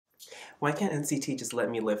Why can't NCT just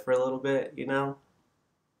let me live for a little bit, you know?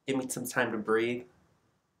 Give me some time to breathe.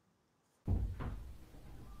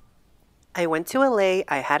 I went to LA,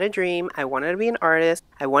 I had a dream, I wanted to be an artist,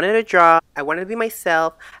 I wanted to draw, I wanted to be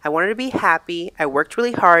myself, I wanted to be happy, I worked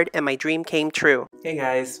really hard, and my dream came true. Hey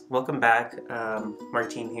guys, welcome back.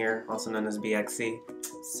 Martine here, also known as BXC.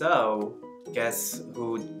 So, guess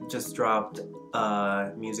who just dropped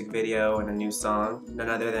a music video and a new song? None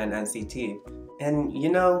other than NCT. And you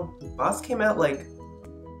know, Boss came out like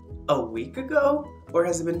a week ago? Or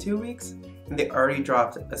has it been 2 weeks? And they already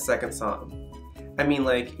dropped a second song. I mean,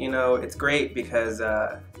 like, you know, it's great because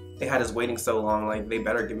they had us waiting so long. Like, they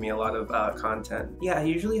better give me a lot of content. Yeah, I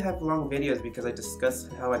usually have long videos because I discuss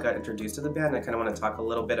how I got introduced to the band. I kind of want to talk a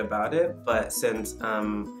little bit about it, but since I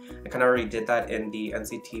kind of already did that in the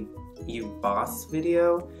NCT U Boss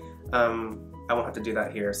video, I won't have to do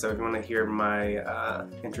that here. So if you want to hear my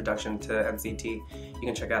introduction to NCT, you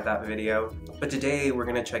can check out that video. But today we're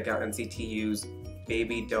going to check out NCT U's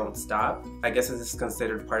Baby Don't Stop. I guess this is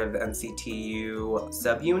considered part of the NCT U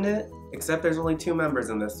subunit, except there's only 2 members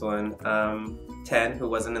in this one. 10, who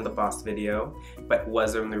wasn't in the Boss video, but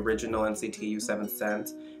was in the original NCT U 7th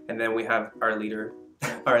Sense. And then we have our leader,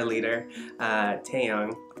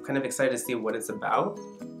 Taeyong. I'm kind of excited to see what it's about.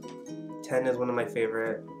 10 is one of my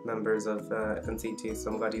favorite members of NCT,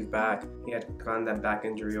 so I'm glad he's back. He had gotten that back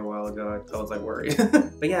injury a while ago. I was like worried.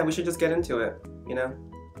 But yeah, we should just get into it, you know?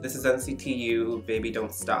 This is NCT U, Baby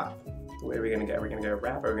Don't Stop. What are we gonna get? We're gonna get a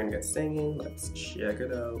rap or we're gonna get singing? Let's check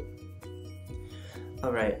it out.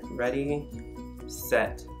 Alright, ready,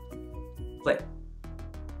 set, play.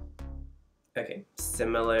 Okay,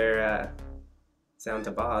 similar sound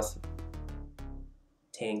to Boss.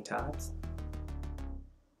 Tank tops.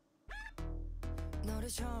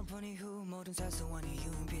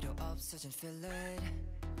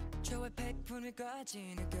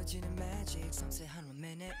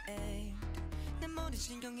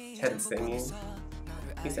 Ted singing.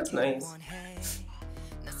 He sounds nice.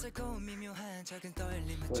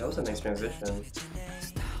 Well, that was a nice transition.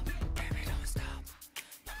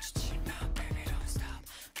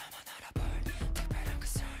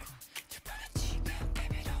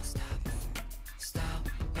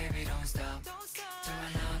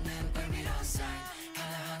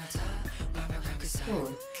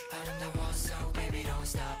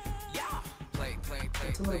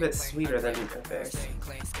 It's a little bit sweeter than Epic.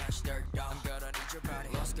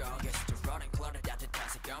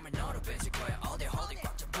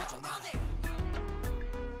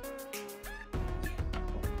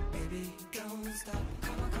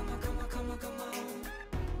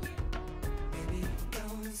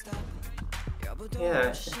 Yeah,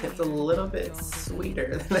 it's a little bit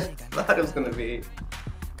sweeter than I thought it was gonna be.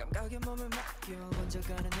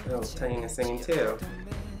 Oh, Taeyong is singing too.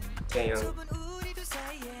 Taeyong.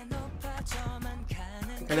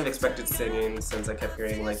 I kind of expected singing since I kept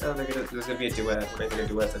hearing like, oh, there's gonna be a duet. We're making a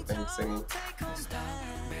duet, I think, singing.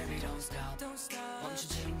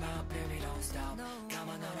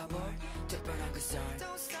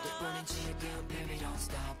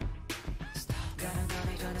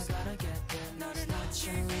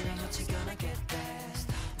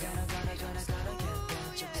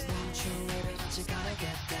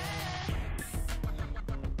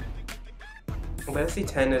 I'm glad to see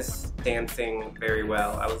 10 is dancing very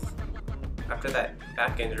well. After that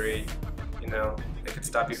back injury, you know, it could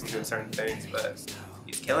stop you from doing certain things, but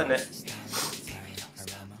he's killing it.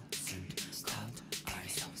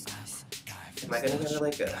 Am I gonna get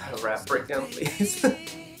like a rap breakdown, please?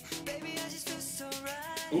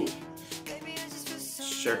 Ooh.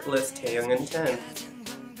 Shirtless Taeyong and 10.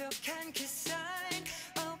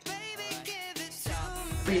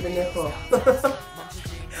 Free the nipple.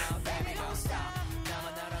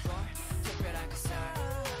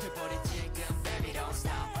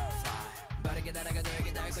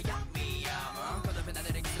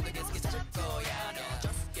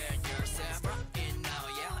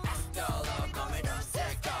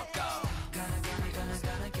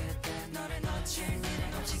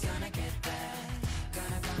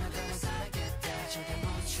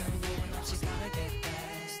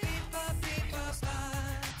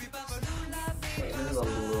 There's a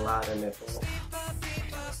lot of nipple.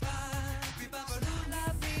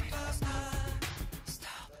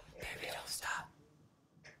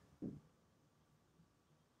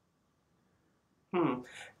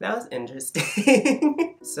 That was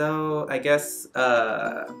interesting. So I guess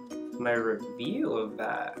my review of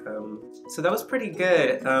that. So that was pretty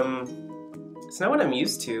good. It's not what I'm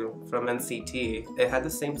used to from NCT. It had the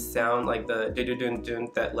same sound like the dun-dun-dun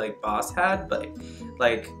that like Boss had, but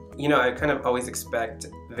like you know, I kind of always expect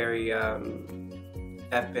very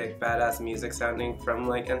epic, badass music sounding from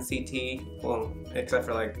like NCT. Well, except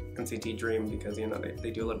for like NCT Dream, because you know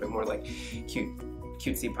they do a little bit more like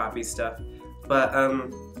cutesy poppy stuff. But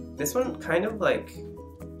this one kind of like,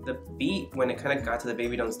 the beat, when it kind of got to the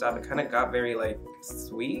Baby Don't Stop, it kind of got very like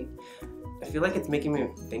sweet. I feel like it's making me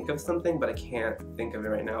think of something, but I can't think of it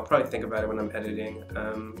right now. I'll probably think about it when I'm editing.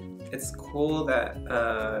 It's cool that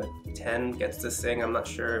 10 gets to sing. I'm not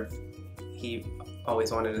sure if he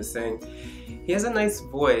always wanted to sing. He has a nice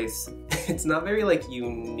voice. It's not very like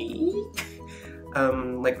unique.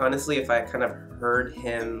 Like honestly, if I kind of heard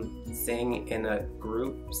him sing in a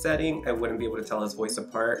group setting, I wouldn't be able to tell his voice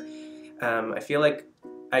apart. I feel like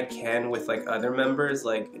I can with like other members,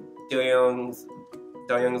 like Do-young's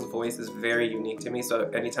voice is very unique to me, so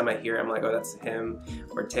anytime I hear it, I'm like, oh, that's him,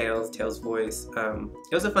 or Taeil's voice.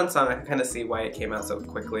 It was a fun song. I can kind of see why it came out so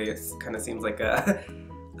quickly. It kind of seems like a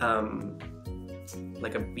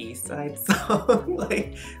B-side song.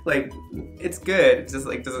 like it's good. It just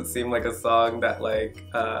like doesn't seem like a song that like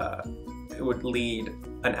it would lead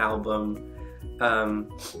an album.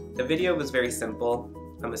 The video was very simple.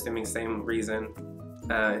 I'm assuming same reason.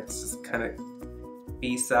 It's just kind of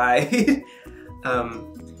B-side.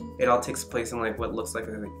 It all takes place in like what looks like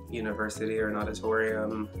a university or an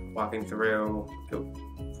auditorium, walking through.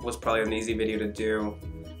 It was probably an easy video to do.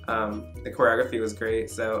 The choreography was great,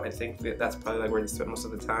 so I think that's probably like where they spent most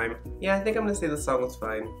of the time. Yeah, I think I'm gonna say the song was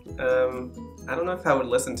fine. I don't know if I would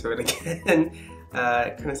listen to it again.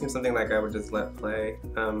 It kind of seems something like I would just let play.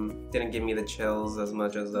 Didn't give me the chills as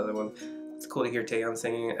much as the other one. It's cool to hear Taeyeon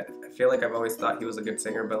singing. I feel like I've always thought he was a good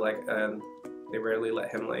singer, but like they rarely let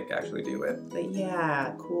him like actually do it. But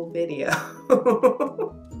yeah, cool video.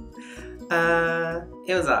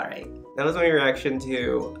 It was alright. That was my reaction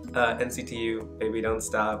to NCT U, Baby Don't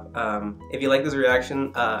Stop. If you like this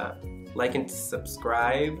reaction, like and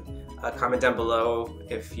subscribe. Comment down below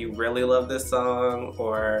if you really love this song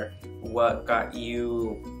or what got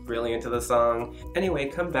you really into the song. Anyway,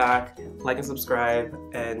 come back, like and subscribe,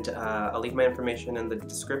 and I'll leave my information in the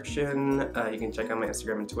description. You can check out my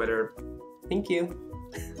Instagram and Twitter. Thank you.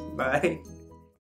 Bye.